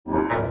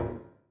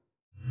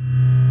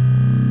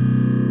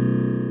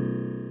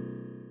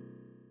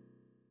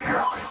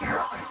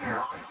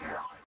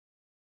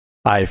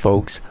Hi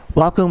folks,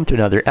 welcome to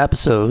another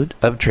episode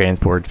of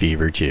Transport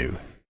Fever 2.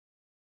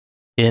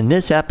 In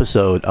this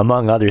episode,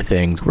 among other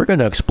things, we're going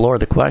to explore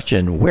the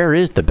question, where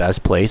is the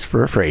best place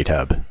for a freight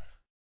hub?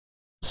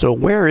 So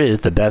where is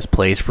the best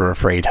place for a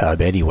freight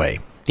hub anyway?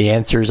 The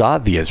answer is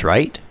obvious,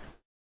 right?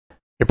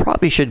 You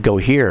probably should go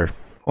here,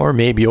 or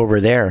maybe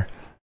over there.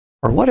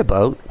 Or what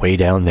about way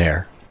down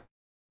there?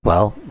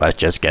 Well, let's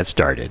just get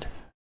started.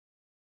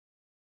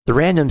 The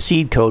random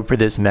seed code for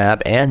this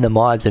map and the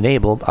mods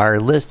enabled are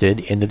listed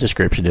in the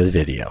description of the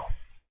video.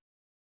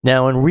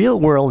 Now in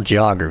real-world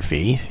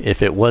geography,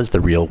 if it was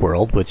the real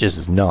world, which this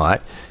is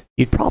not,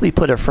 you'd probably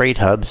put a freight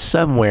hub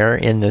somewhere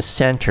in the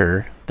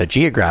center, the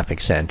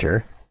geographic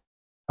center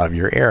of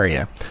your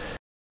area.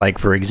 Like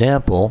for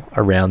example,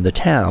 around the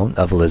town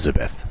of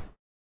Elizabeth.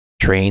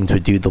 Trains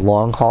would do the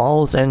long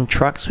hauls and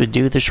trucks would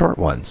do the short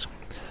ones.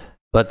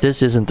 But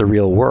this isn't the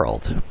real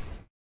world.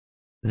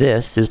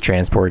 This is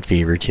Transport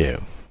Fever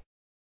 2.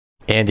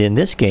 And in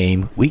this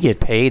game, we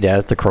get paid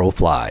as the crow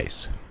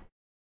flies.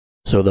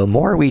 So the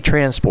more we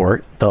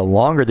transport, the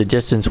longer the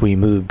distance we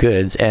move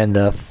goods, and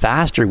the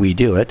faster we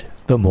do it,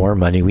 the more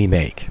money we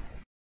make.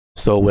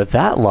 So with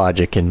that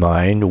logic in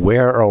mind,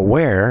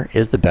 where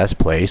is the best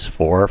place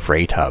for a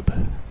freight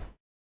hub?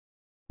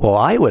 Well,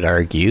 I would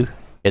argue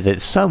that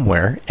it's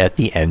somewhere at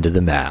the end of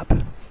the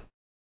map.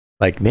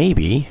 Like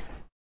maybe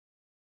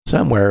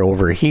somewhere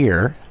over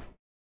here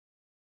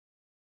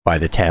by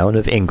the town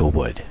of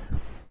Inglewood.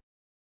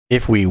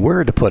 If we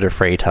were to put a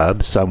freight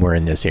hub somewhere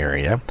in this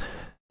area,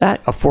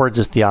 that affords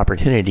us the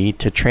opportunity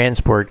to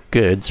transport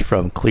goods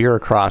from clear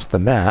across the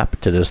map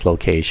to this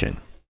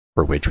location,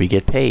 for which we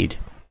get paid.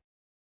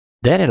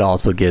 Then it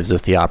also gives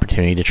us the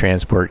opportunity to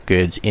transport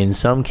goods, in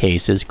some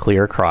cases,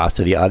 clear across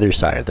to the other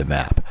side of the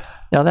map.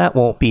 Now that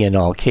won't be in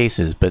all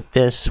cases, but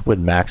this would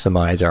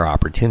maximize our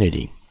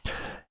opportunity.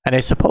 And I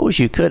suppose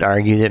you could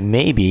argue that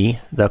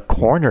maybe the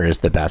corner is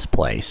the best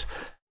place.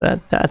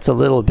 That's a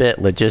little bit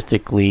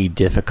logistically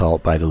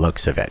difficult by the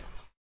looks of it.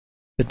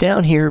 But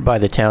down here by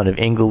the town of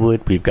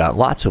Inglewood, we've got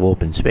lots of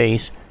open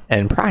space,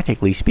 and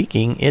practically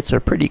speaking, it's a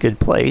pretty good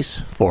place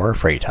for a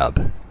freight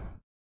hub.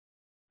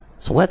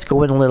 So let's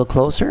go in a little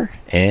closer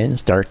and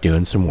start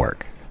doing some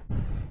work.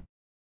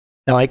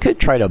 Now I could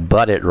try to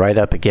butt it right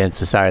up against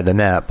the side of the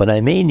map, but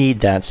I may need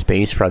that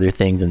space for other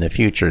things in the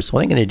future, so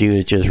what I'm going to do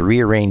is just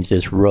rearrange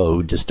this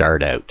road to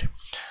start out.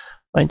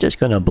 I'm just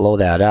going to blow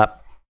that up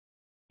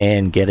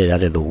and get it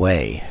out of the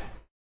way.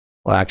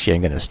 Well, actually,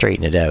 I'm going to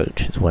straighten it out,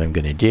 is what I'm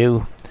going to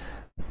do.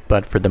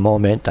 But for the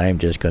moment, I'm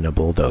just going to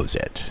bulldoze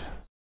it.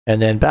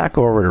 And then back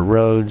over to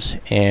roads,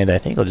 and I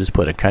think I'll just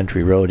put a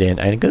country road in.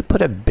 I'm going to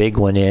put a big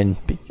one in.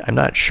 I'm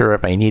not sure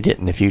if I need it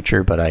in the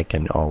future, but I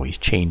can always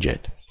change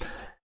it.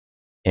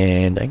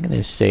 And I'm going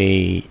to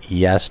say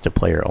yes to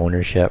player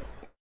ownership.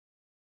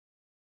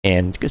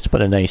 And just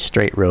put a nice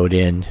straight road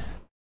in.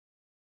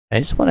 I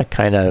just want to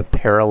kind of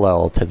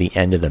parallel to the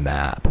end of the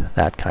map,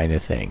 that kind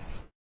of thing.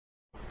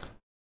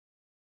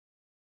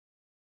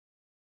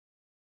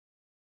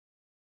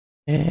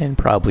 And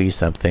probably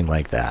something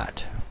like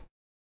that.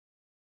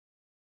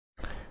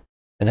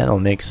 And then I'll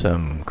make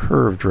some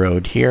curved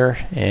road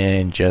here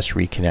and just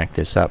reconnect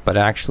this up. But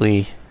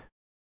actually,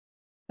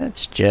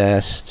 let's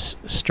just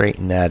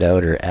straighten that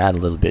out or add a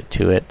little bit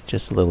to it,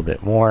 just a little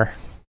bit more.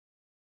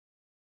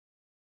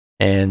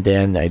 And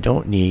then I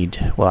don't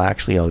need, well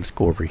actually I'll just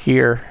go over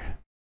here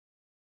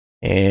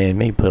and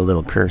maybe put a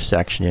little curved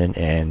section in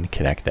and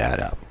connect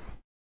that up.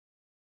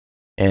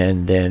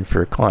 And then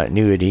for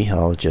continuity,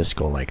 I'll just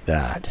go like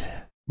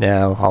that.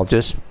 Now I'll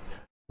just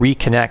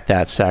reconnect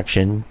that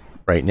section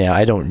right now.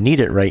 I don't need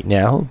it right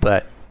now,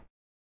 but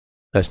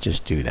let's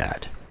just do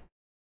that.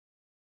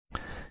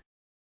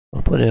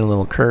 I'll put in a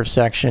little curved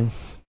section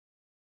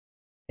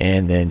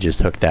and then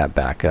just hook that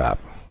back up.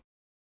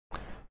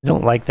 I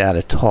don't like that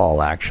at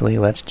all, actually.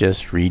 Let's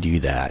just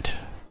redo that.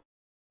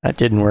 That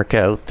didn't work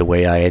out the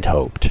way I had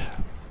hoped.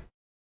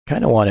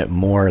 Kind of want it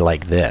more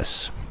like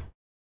this.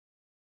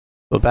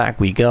 So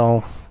back we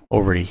go,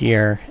 over to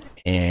here,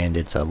 and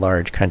it's a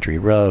large country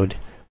road,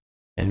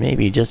 and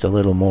maybe just a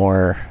little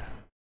more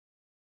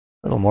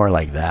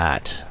like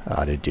that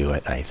ought to do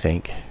it, I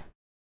think.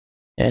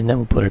 And then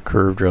we'll put a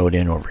curved road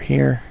in over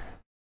here.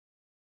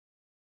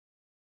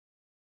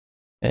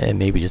 And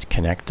maybe just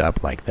connect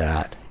up like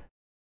that.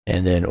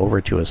 And then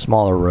over to a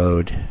smaller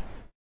road.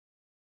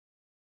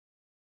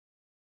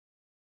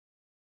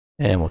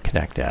 And we'll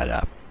connect that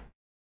up.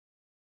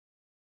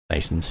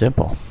 Nice and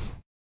simple.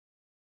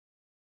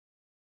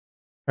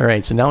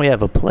 Alright, so now we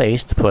have a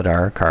place to put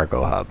our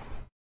cargo hub.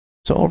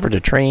 So over to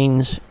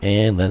trains,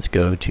 and let's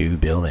go to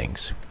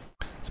buildings.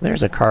 So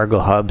there's a cargo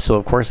hub. So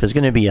of course, if it's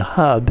going to be a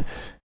hub,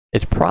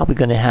 it's probably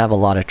going to have a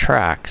lot of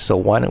tracks. So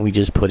why don't we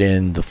just put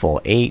in the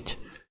full 8,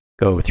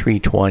 go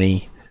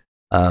 320.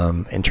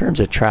 In terms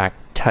of track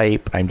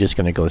type, I'm just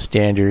going to go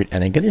standard,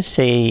 and I'm going to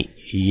say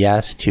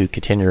yes to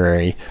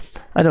catenary.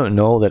 I don't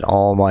know that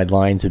all my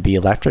lines would be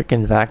electric.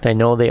 In fact, I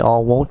know they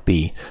all won't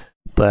be,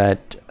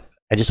 but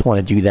I just want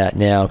to do that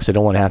now because I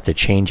don't want to have to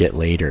change it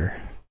later.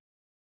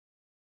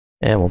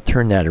 And we'll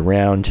turn that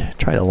around,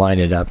 try to line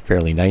it up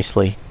fairly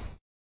nicely,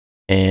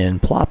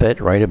 and plop it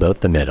right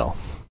about the middle.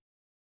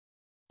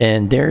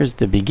 And there's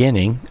the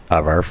beginning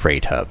of our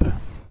freight hub.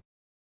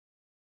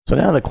 So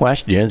now the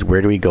question is,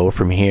 where do we go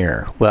from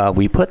here? Well,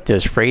 we put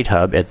this freight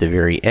hub at the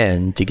very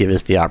end to give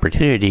us the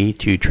opportunity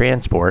to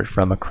transport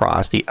from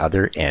across the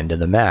other end of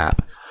the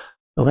map.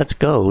 So let's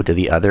go to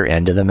the other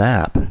end of the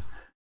map.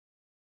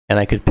 And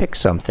I could pick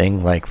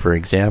something like, for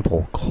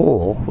example,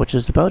 coal, which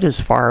is about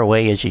as far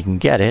away as you can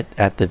get it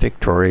at the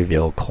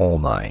Victoriaville coal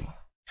mine.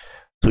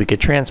 So we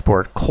could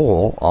transport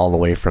coal all the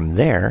way from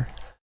there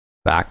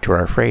back to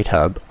our freight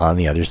hub on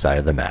the other side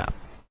of the map.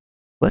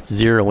 Let's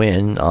zero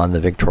in on the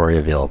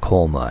Victoriaville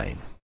coal mine.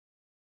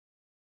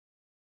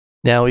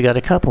 Now we got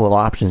a couple of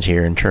options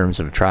here in terms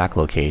of track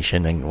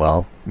location, and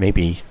well,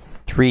 maybe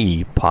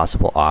 3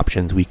 possible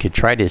options. We could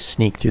try to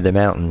sneak through the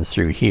mountains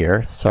through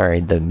here,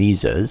 the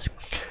mesas.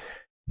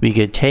 We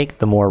could take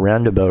the more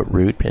roundabout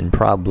route and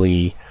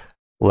probably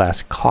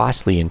less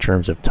costly in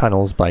terms of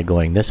tunnels by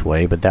going this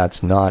way, but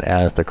that's not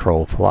as the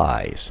crow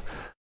flies.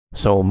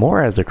 So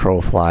more as the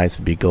crow flies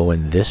would be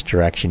going this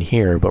direction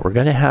here, but we're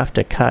going to have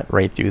to cut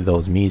right through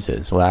those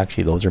mesas. Well,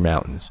 actually, those are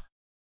mountains.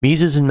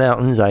 Mesas and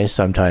mountains, I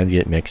sometimes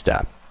get mixed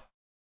up.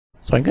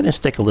 So I'm going to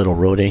stick a little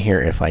road in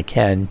here if I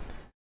can,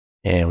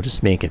 and we'll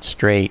just make it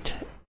straight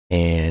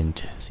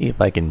and see if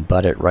I can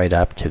butt it right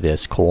up to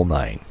this coal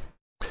mine.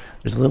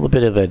 There's a little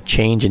bit of a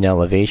change in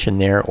elevation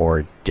there,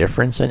 or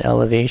difference in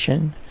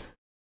elevation.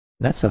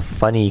 That's a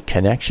funny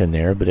connection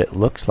there, but it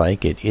looks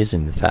like it is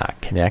in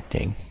fact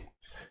connecting.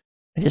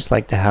 I just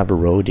like to have a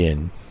road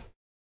in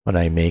when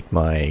I make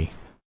my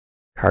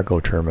cargo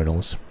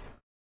terminals.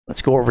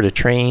 Let's go over to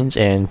trains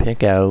and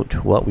pick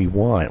out what we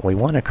want. We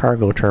want a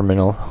cargo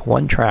terminal.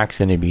 1 track's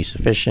going to be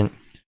sufficient.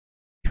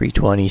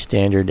 320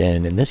 standard,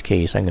 and in this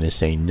case I'm going to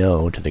say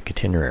no to the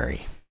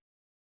catenary.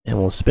 And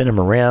we'll spin them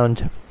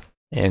around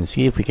and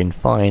see if we can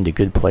find a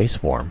good place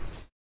for them.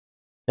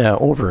 Now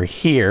over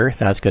here,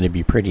 that's going to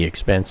be pretty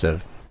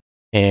expensive.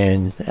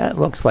 And that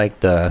looks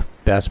like the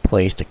best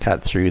place to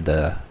cut through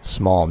the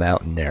small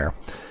mountain there.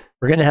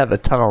 We're going to have a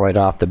tunnel right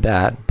off the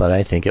bat, but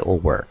I think it will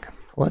work.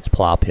 So let's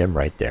plop him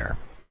right there.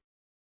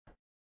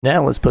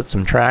 Now let's put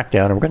some track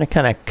down. And we're going to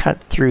kind of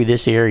cut through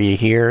this area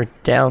here,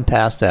 down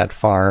past that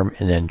farm,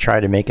 and then try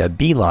to make a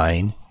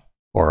beeline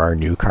for our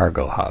new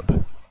cargo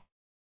hub.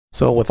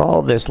 So with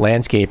all this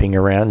landscaping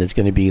around, it's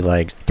going to be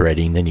like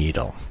threading the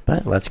needle.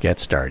 But let's get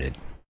started.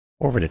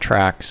 Over to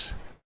tracks.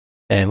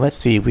 And let's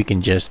see if we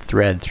can just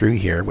thread through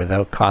here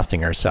without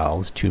costing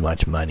ourselves too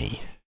much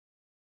money.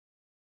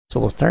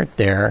 So we'll start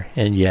there,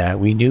 and yeah,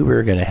 we knew we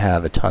were going to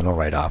have a tunnel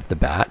right off the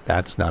bat.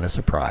 That's not a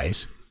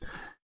surprise.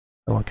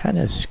 And we'll kind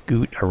of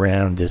scoot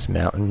around this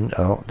mountain.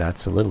 Oh,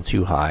 that's a little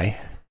too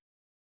high.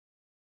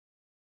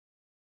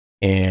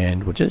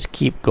 And we'll just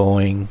keep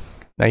going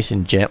nice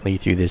and gently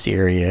through this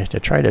area to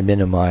try to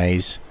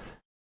minimize.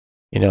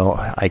 You know,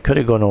 I could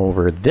have gone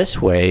over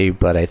this way,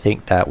 but I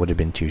think that would have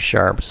been too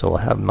sharp, so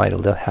might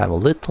have a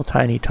little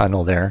tiny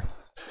tunnel there,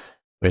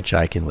 which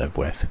I can live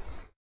with.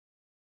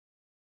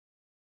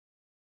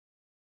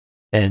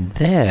 And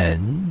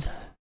then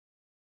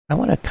I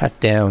want to cut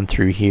down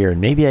through here,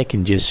 and maybe I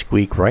can just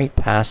squeak right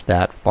past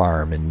that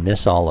farm and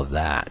miss all of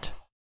that.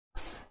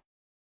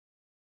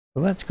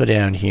 So let's go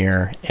down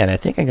here, and I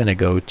think I'm going to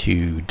go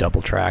to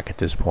double track at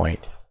this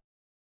point.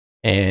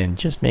 And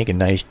just make a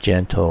nice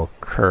gentle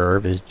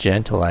curve, as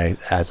gentle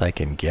as I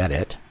can get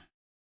it.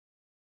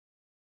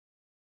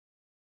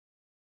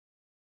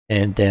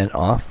 And then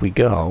off we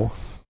go.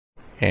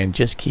 And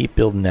just keep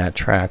building that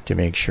track to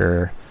make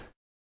sure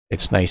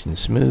it's nice and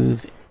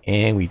smooth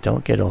and we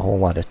don't get a whole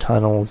lot of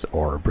tunnels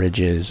or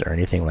bridges or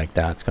anything like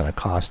that. It's going to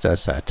cost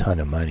us a ton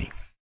of money.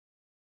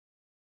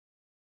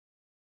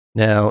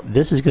 Now,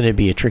 this is going to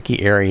be a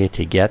tricky area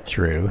to get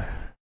through.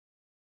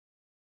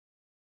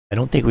 I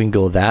don't think we can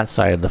go that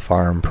side of the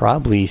farm,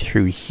 probably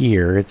through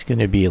here. It's going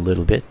to be a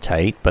little bit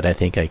tight, but I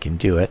think I can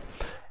do it.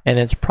 And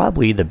it's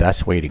probably the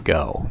best way to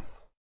go.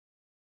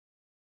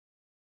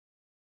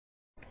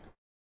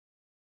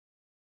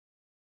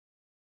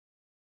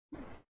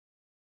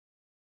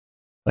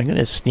 I'm going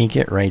to sneak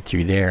it right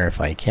through there if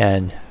I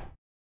can.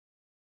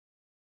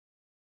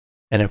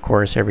 And of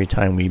course, every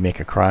time we make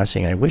a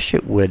crossing, I wish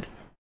it would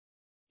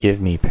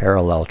give me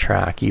parallel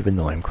track, even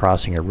though I'm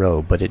crossing a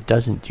road, but it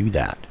doesn't do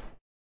that.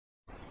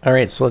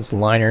 Alright, so let's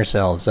line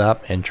ourselves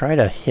up and try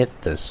to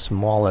hit the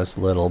smallest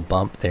little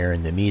bump there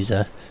in the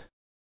mesa.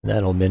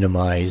 That'll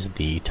minimize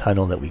the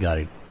tunnel that we got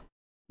to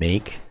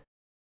make.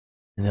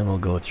 And then we'll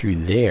go through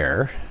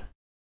there.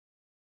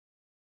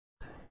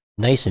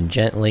 Nice and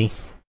gently.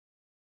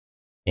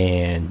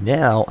 And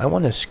now I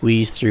want to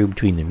squeeze through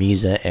between the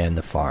mesa and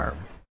the farm.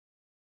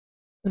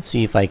 Let's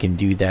see if I can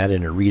do that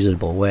in a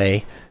reasonable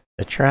way.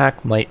 The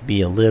track might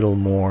be a little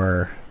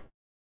more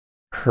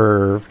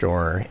curved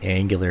or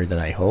angular than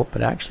I hope,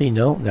 but actually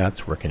no,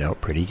 that's working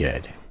out pretty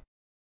good.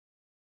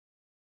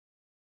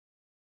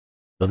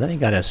 So then I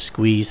gotta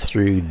squeeze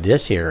through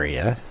this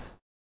area,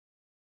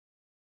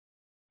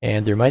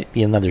 and there might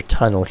be another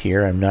tunnel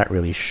here, I'm not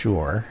really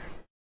sure.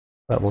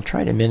 But we'll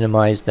try to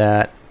minimize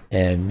that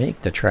and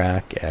make the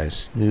track as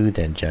smooth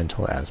and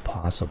gentle as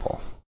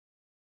possible.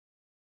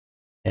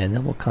 And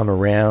then we'll come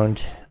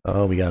around.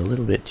 Oh, we got a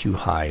little bit too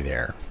high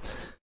there.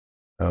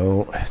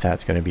 Oh,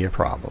 that's going to be a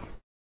problem.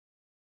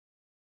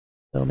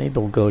 So maybe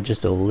we'll go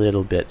just a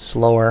little bit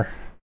slower.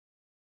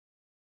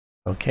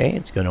 Okay,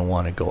 it's going to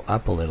want to go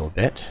up a little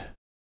bit.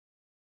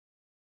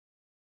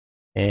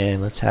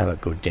 And let's have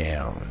it go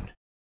down.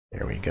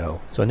 There we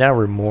go. So now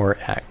we're more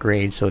at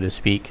grade, so to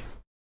speak.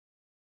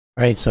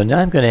 Alright, so now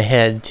I'm going to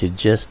head to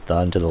just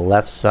onto the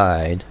left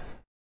side,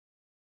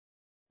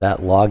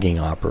 that logging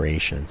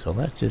operation. So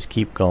let's just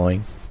keep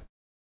going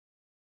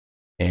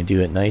and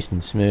do it nice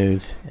and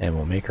smooth, and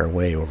we'll make our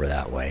way over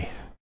that way.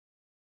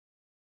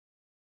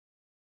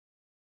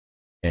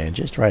 And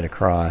just right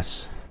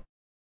across.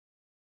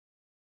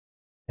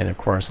 And of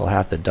course I'll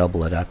have to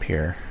double it up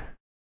here.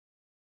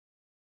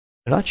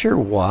 I'm not sure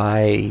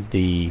why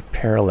the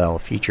parallel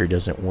feature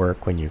doesn't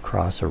work when you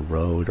cross a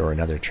road or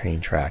another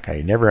train track.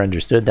 I never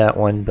understood that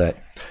one, but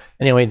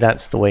anyway,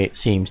 that's the way it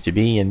seems to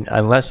be, and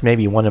unless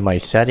maybe one of my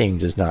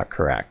settings is not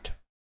correct.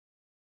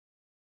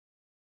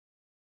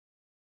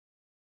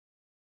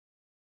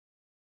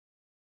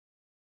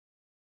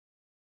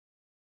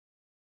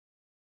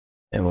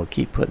 And we'll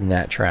keep putting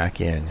that track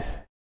in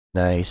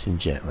nice and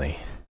gently.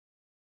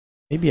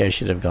 Maybe I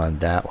should have gone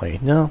that way.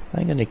 No,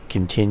 I'm going to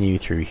continue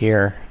through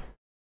here.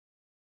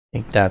 I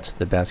think that's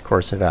the best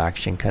course of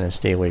action, kind of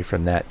stay away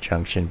from that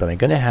junction, but I'm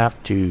going to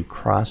have to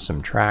cross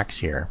some tracks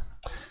here.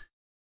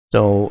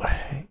 So,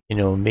 you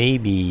know,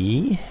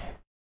 maybe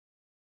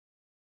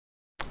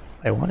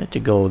I wanted to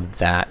go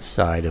that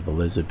side of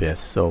Elizabeth,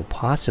 so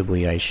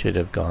possibly I should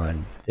have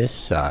gone this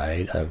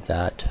side of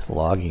that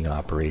logging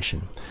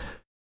operation.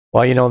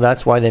 Well, you know,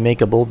 that's why they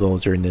make a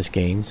bulldozer in this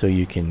game, so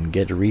you can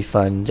get a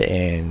refund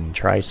and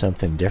try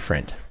something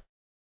different.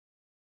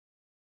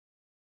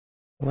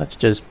 Let's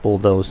just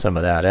bulldoze some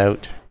of that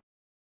out,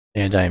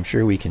 and I'm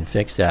sure we can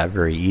fix that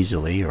very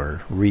easily,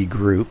 or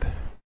regroup,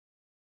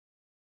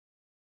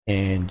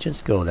 and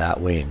just go that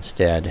way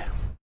instead.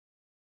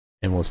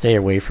 And we'll stay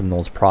away from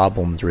those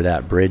problems where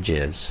that bridge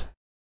is.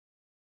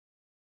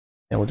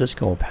 And we'll just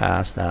go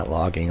past that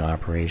logging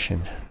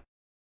operation.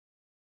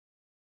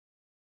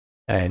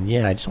 And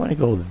yeah, I just want to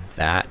go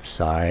that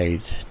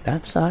side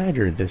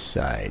or this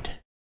side.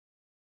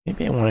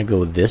 Maybe I want to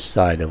go this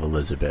side of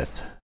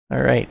Elizabeth.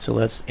 Alright, so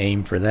let's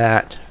aim for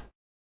that.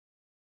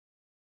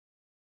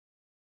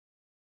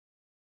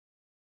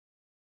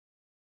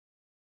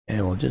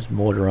 And we'll just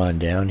motor on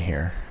down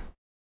here.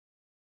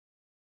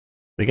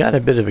 We got a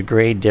bit of a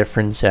grade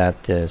difference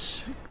at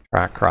this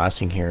track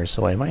crossing here,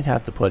 so I might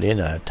have to put in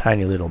a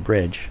tiny little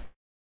bridge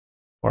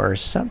or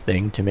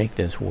something to make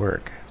this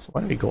work. So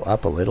why don't we go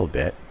up a little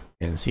bit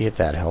and see if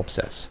that helps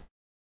us.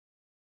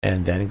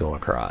 And then go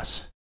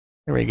across.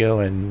 There we go,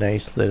 a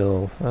nice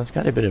little, well, it's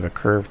got a bit of a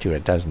curve to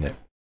it, doesn't it?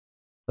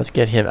 Let's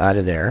get him out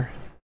of there,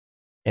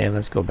 and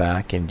let's go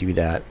back and do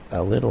that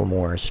a little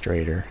more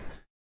straighter,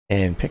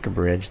 and pick a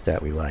bridge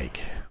that we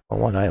like. Well,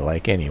 one I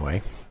like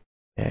anyway.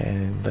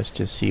 And let's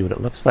just see what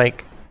it looks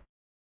like.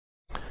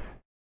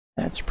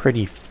 That's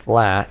pretty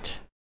flat.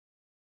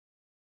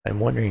 I'm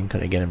wondering,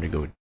 could I get him to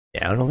go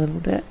down a little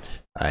bit?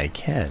 I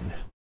can.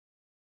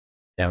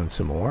 Down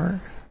some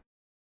more.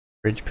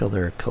 Bridge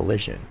pillar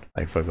collision.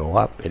 If I go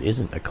up, it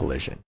isn't a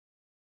collision.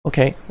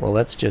 Okay, well,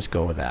 let's just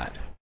go with that.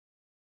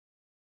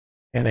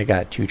 And I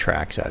got 2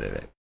 tracks out of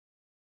it.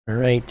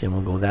 Alright, and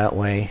we'll go that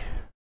way.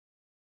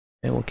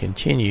 And we'll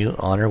continue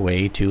on our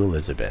way to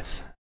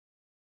Elizabeth.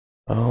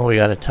 Oh, we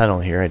got a tunnel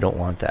here. I don't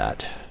want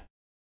that.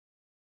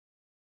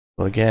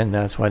 Well, again,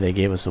 that's why they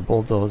gave us a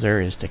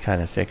bulldozer, is to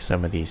kind of fix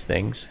some of these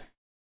things.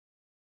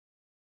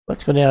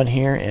 Let's go down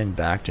here and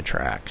back to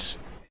tracks.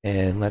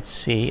 And let's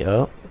see.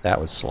 Oh,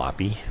 that was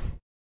sloppy.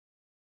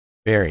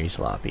 Very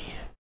sloppy.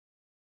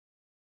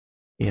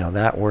 See how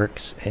that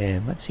works.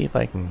 And let's see if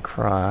I can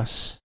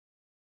cross.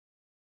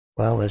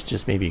 Well, let's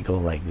just maybe go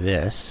like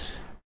this.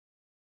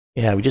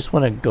 Yeah, we just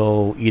want to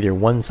go either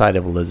one side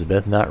of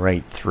Elizabeth, not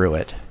right through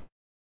it.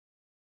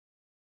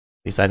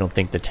 At least I don't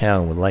think the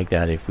town would like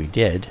that if we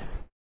did.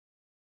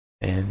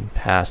 And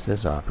pass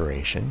this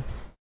operation.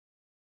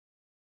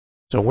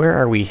 So where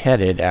are we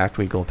headed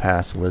after we go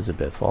past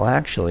Elizabeth? Well,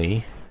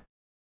 actually,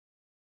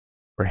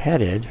 we're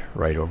headed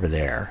right over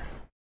there.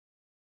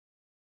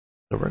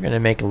 So we're going to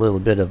make a little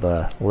bit of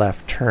a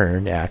left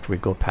turn after we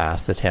go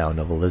past the town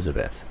of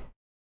Elizabeth.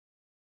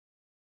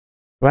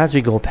 So as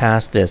we go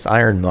past this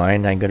iron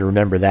mine, I'm going to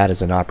remember that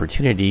as an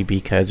opportunity,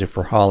 because if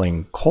we're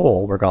hauling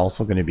coal, we're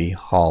also going to be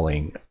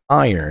hauling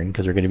iron,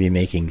 because we're going to be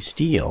making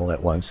steel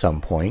at some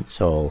point,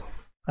 so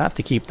I have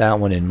to keep that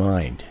one in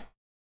mind.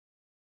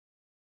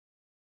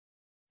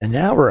 And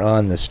now we're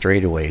on the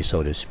straightaway,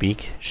 so to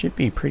speak. Should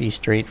be pretty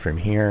straight from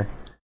here,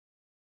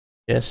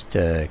 just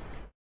to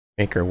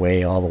make our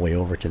way all the way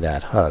over to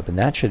that hub, and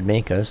that should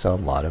make us a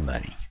lot of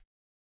money.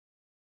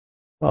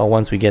 Well,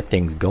 once we get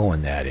things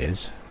going, that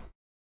is.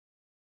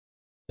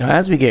 Now,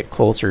 as we get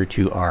closer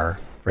to our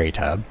freight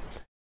hub,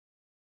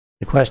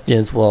 The question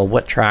is, well,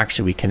 what track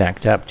should we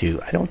connect up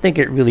to? I don't think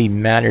it really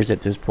matters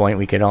at this point.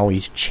 We can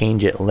always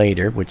change it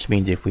later, which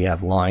means if we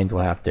have lines,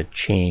 we'll have to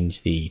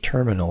change the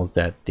terminals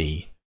that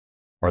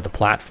or the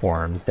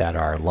platforms that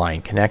our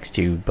line connects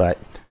to. But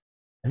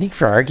I think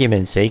for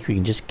argument's sake, we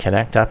can just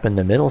connect up in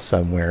the middle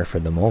somewhere for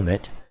the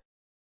moment.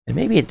 And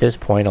maybe at this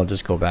point, I'll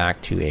just go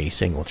back to a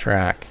single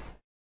track.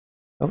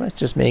 So let's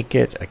just make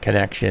it a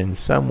connection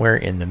somewhere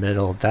in the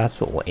middle.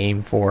 That's what we'll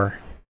aim for.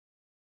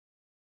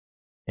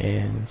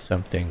 And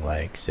something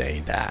like,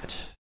 say, that.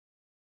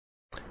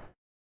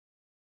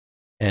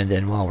 And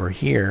then while we're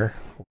here,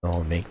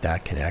 we'll make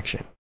that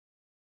connection.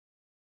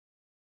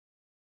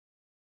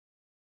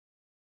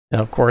 Now,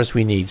 of course,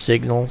 we need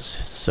signals.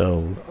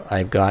 So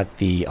I've got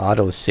the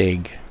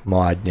AutoSig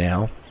mod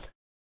now.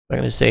 I'm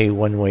going to say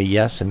one-way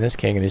yes. In this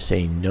case, I'm going to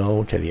say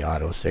no to the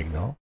auto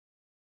signal.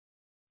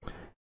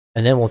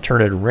 And then we'll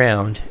turn it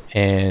around.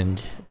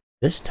 And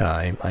this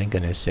time, I'm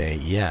going to say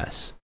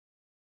yes.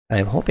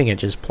 I'm hoping it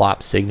just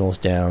plops signals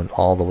down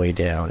all the way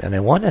down. And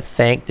I want to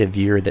thank the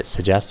viewer that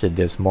suggested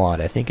this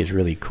mod. I think it's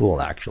really cool,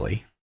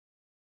 actually.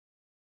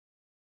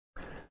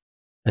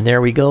 And there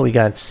we go. We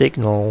got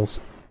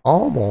signals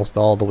almost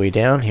all the way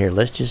down here.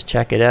 Let's just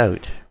check it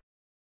out.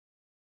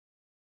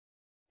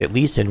 At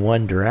least in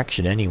one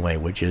direction anyway,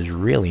 which is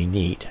really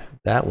neat.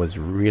 That was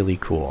really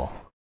cool.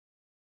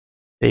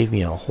 Saved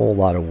me a whole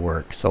lot of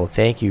work. So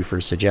thank you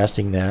for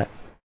suggesting that.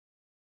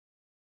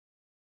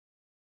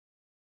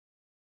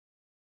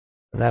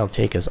 And that'll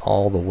take us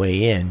all the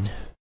way in,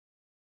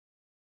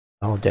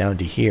 all down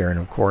to here, and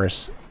of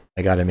course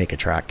I got to make a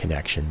track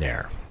connection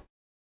there.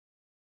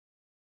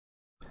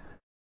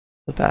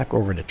 So back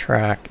over to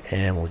track,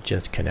 and we'll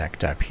just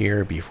connect up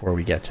here before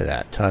we get to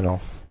that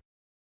tunnel.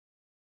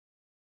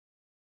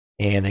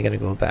 And I'm going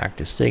to go back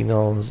to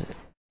signals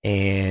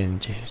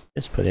and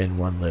just put in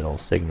one little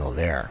signal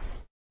there.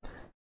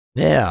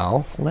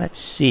 Now let's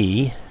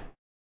see.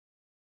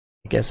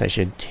 I guess I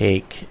should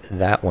take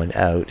that one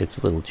out. It's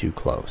a little too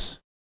close.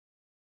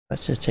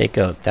 Let's just take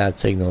out that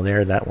signal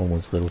there. That one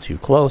was a little too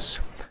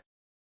close.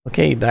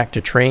 Okay, back to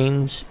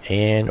trains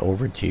and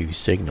over to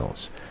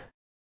signals.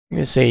 I'm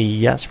going to say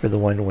yes for the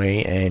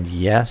one-way and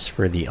yes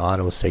for the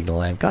auto signal.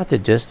 I've got the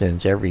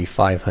distance every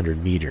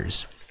 500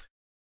 meters.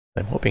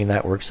 I'm hoping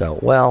that works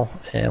out well,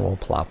 and we'll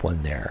plop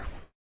one there.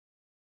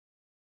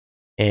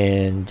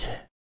 And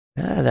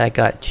that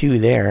got 2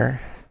 there.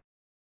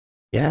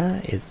 Yeah,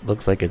 it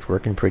looks like it's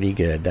working pretty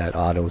good, that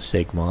auto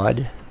sig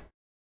mod.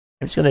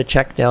 I'm just going to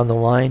check down the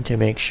line to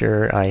make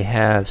sure I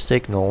have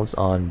signals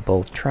on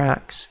both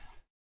tracks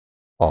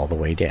all the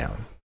way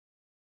down.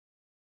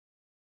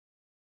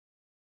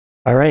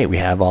 Alright, we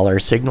have all our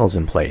signals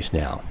in place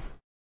now.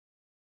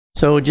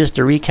 So just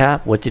to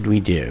recap, what did we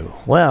do?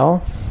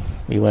 Well,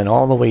 we went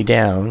all the way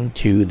down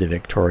to the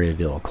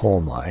Victoriaville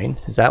coal mine.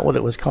 Is that what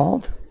it was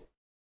called?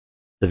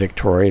 The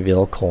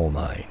Victoriaville coal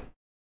mine.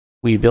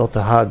 We built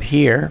a hub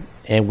here,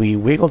 and we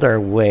wiggled our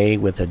way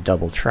with a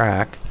double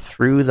track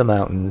through the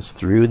mountains,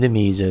 through the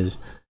mesas,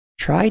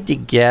 tried to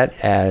get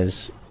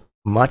as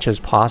much as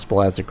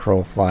possible as the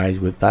crow flies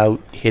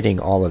without hitting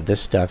all of this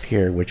stuff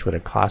here, which would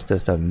have cost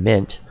us a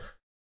mint.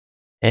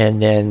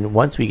 And then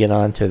once we get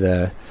onto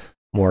the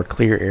more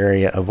clear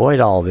area,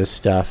 avoid all this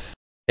stuff,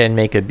 and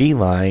make a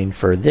beeline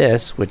for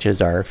this, which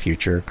is our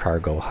future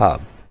cargo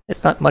hub.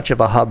 It's not much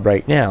of a hub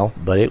right now,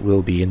 but it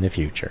will be in the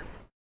future.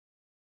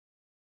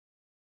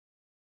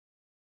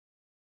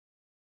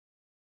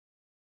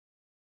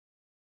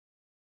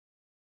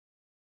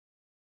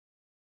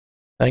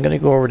 I'm going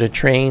to go over to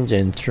trains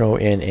and throw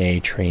in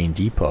a train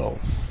depot.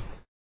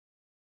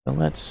 So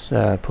let's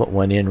put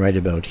one in right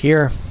about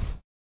here.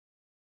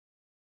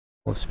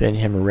 We'll spin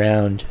him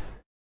around.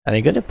 And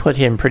I'm going to put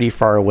him pretty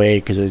far away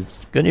because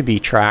it's going to be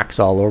tracks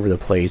all over the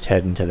place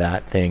heading to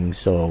that thing.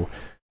 So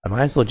I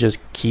might as well just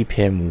keep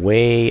him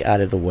way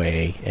out of the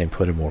way and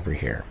put him over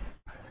here.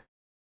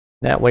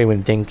 That way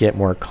when things get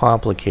more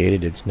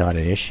complicated, it's not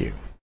an issue.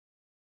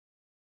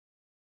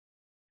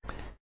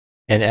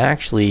 And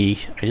actually,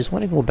 I just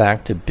want to go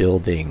back to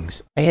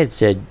buildings. I had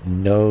said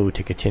no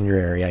to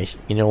contemporary.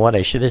 You know what?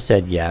 I should have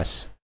said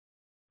yes.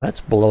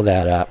 Let's blow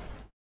that up.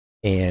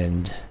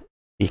 And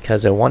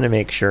because I want to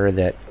make sure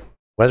that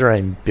whether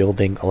I'm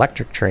building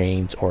electric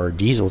trains or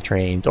diesel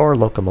trains or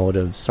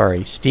locomotives,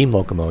 sorry, steam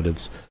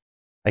locomotives,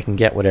 I can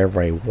get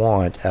whatever I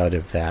want out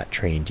of that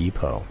train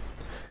depot.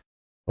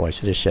 So I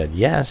should have said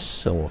yes,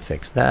 so we'll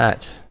fix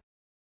that.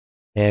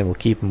 And we'll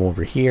keep them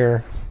over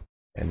here.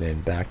 And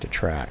then back to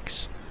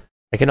tracks.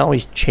 I can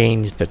always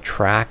change the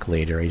track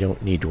later. I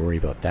don't need to worry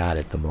about that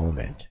at the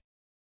moment.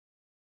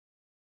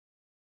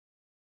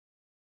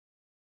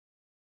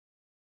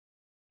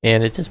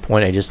 And at this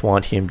point, I just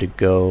want him to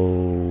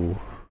go...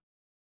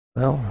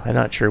 Well, I'm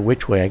not sure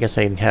which way. I guess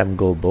I can have him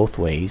go both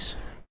ways.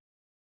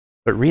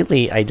 But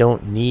really, I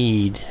don't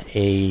need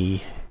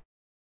a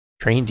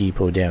train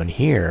depot down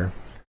here.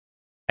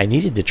 I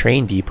needed the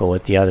train depot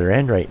at the other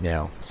end right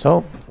now.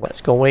 So,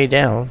 let's go way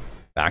down,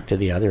 back to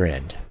the other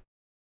end.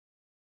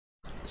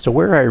 So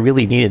where I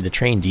really needed the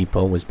train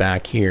depot was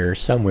back here,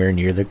 somewhere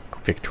near the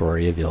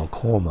Victoriaville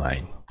coal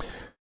mine.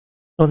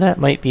 So that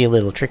might be a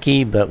little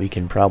tricky, but we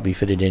can probably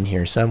fit it in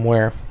here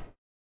somewhere.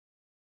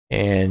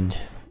 And,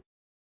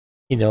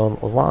 you know,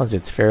 as long as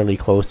it's fairly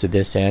close to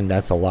this end,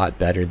 that's a lot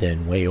better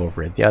than way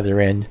over at the other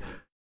end.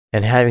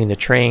 And having the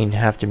train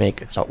have to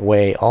make its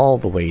way all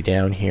the way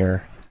down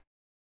here,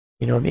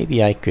 you know,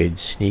 maybe I could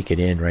sneak it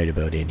in right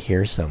about in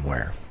here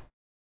somewhere.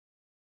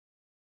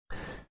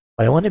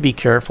 But I want to be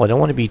careful. I don't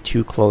want to be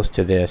too close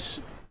to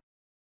this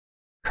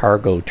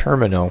cargo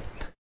terminal,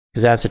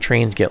 because as the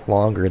trains get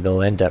longer,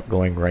 they'll end up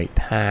going right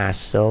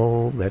past.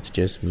 So let's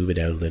just move it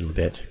out a little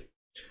bit.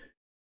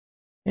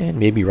 And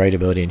maybe right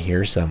about in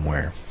here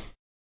somewhere.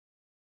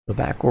 Go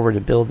back over to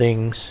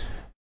buildings.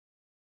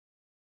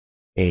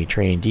 A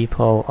train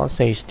depot. I'll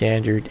say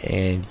standard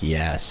and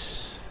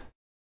yes.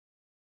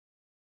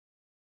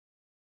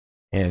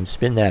 And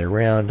spin that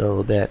around a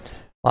little bit.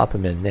 Plop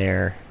them in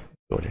there.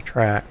 Go to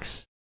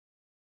tracks.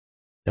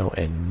 No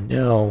and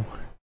no.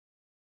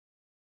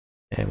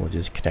 And we'll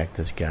just connect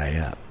this guy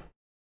up.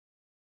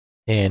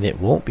 And it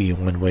won't be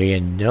one way,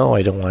 and no,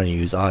 I don't want to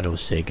use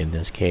autosig in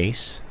this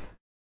case.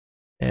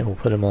 And we'll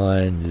put him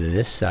on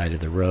this side of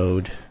the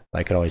road.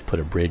 I could always put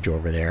a bridge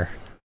over there.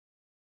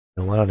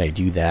 And why don't I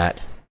do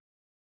that?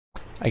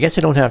 I guess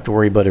I don't have to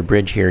worry about a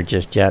bridge here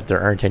just yet.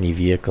 There aren't any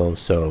vehicles,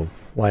 so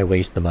why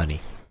waste the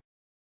money?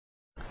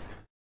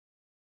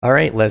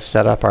 Alright, let's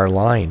set up our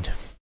line.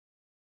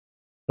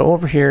 So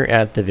over here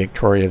at the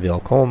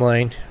Victoriaville coal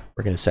mine,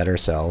 we're going to set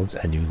ourselves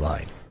a new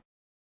line.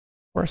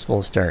 Of course,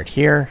 we'll start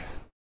here.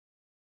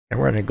 And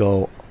we're going to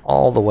go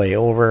all the way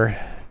over,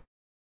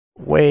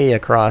 way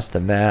across the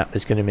map.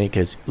 It's going to make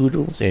us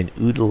oodles and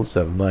oodles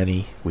of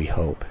money, we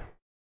hope.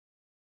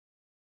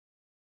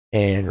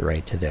 And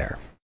right to there.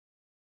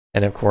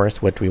 And of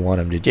course, what do we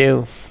want him to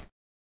do?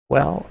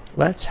 Well,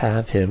 let's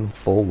have him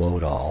full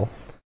load all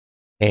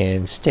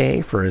and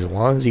stay for as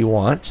long as he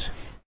wants.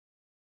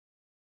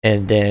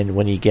 And then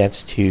when he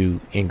gets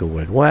to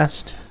Inglewood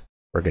West,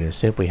 we're going to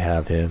simply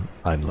have him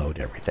unload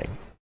everything.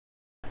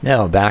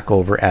 Now back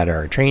over at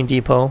our train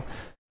depot,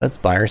 let's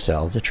buy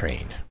ourselves a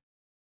train.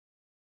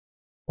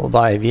 We'll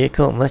buy a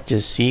vehicle and let's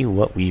just see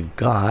what we've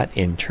got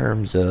in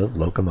terms of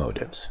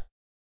locomotives.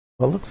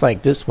 Well, it looks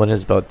like this one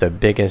is about the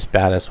biggest,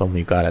 baddest one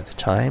we've got at the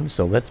time,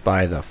 so let's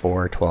buy the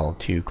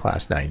 412-2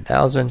 Class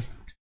 9000.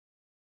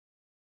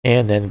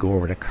 And then go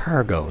over to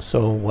cargo.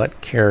 So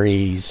what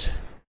carries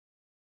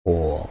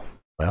coal?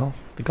 Well,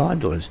 the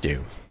gondolas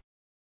do.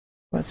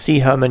 Let's see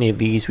how many of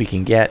these we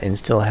can get and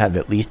still have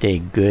at least a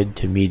good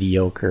to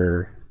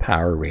mediocre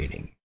power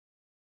rating.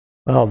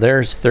 Well,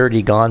 there's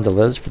 30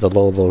 gondolas for the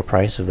low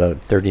price of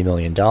about $30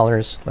 million.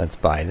 Let's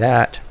buy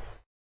that.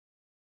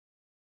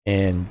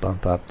 And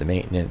bump up the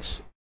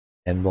maintenance.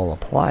 And we'll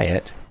apply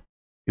it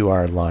to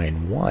our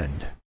line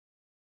 1.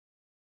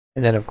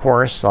 And then of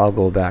course, I'll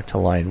go back to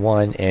line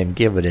 1 and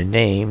give it a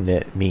name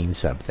that means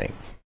something.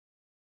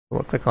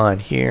 We'll click on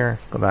here,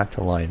 go back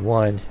to line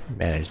 1,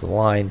 manage the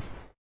line.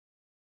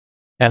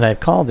 And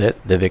I've called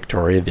it the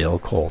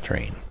Victoriaville Coal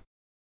Train.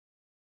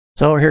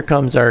 So here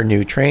comes our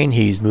new train.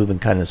 He's moving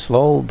kind of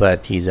slow,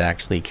 but he's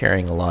actually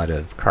carrying a lot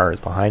of cars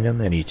behind him,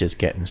 and he's just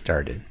getting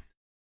started.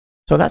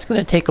 So that's going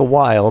to take a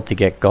while to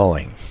get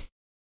going.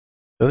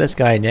 So this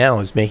guy now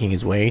is making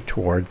his way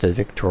toward the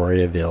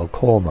Victoriaville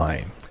coal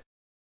mine.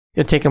 It's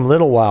going to take him a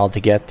little while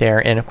to get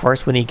there, and of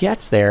course when he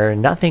gets there,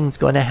 nothing's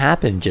going to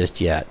happen just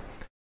yet.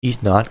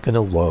 He's not going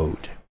to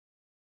load.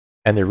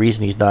 And the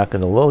reason he's not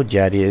going to load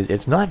yet is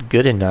it's not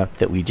good enough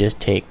that we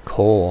just take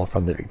coal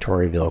from the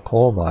Victoriaville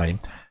coal mine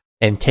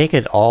and take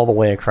it all the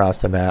way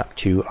across the map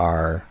to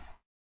our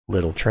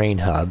little train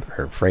hub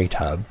or freight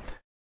hub.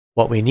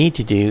 What we need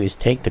to do is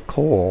take the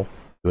coal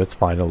to its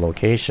final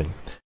location.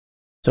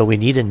 So we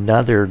need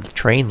another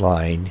train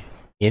line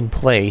in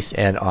place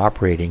and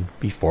operating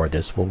before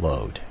this will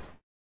load.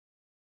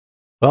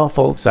 Well,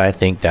 folks, I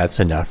think that's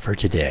enough for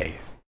today.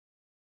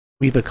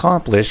 We've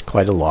accomplished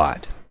quite a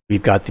lot.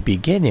 We've got the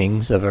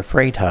beginnings of a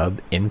freight hub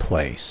in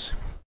place.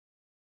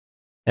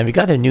 And we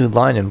got a new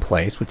line in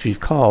place, which we've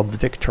called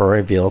the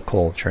Victoriaville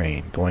Coal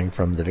Train, going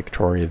from the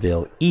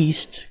Victoriaville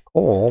East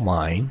coal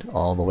mine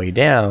all the way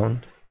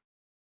down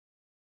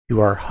to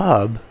our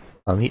hub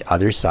on the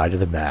other side of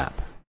the map.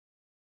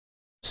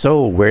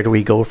 So where do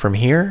we go from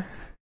here?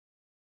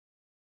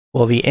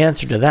 Well, the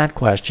answer to that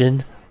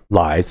question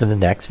lies in the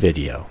next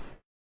video.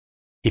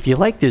 If you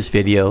like this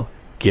video,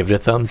 give it a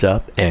thumbs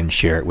up and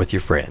share it with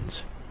your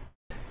friends.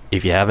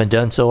 If you haven't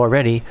done so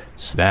already,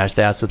 smash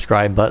that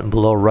subscribe button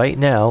below right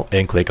now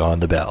and click on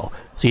the bell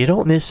so you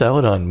don't miss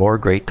out on more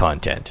great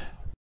content.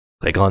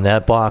 Click on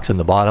that box in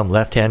the bottom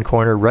left-hand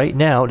corner right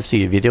now to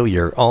see a video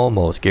you're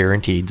almost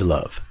guaranteed to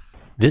love.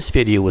 This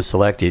video was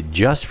selected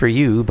just for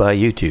you by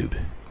YouTube,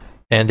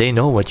 and they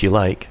know what you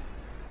like.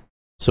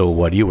 So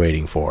what are you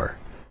waiting for?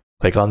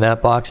 Click on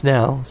that box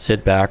now,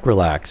 sit back,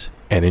 relax,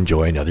 and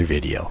enjoy another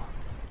video.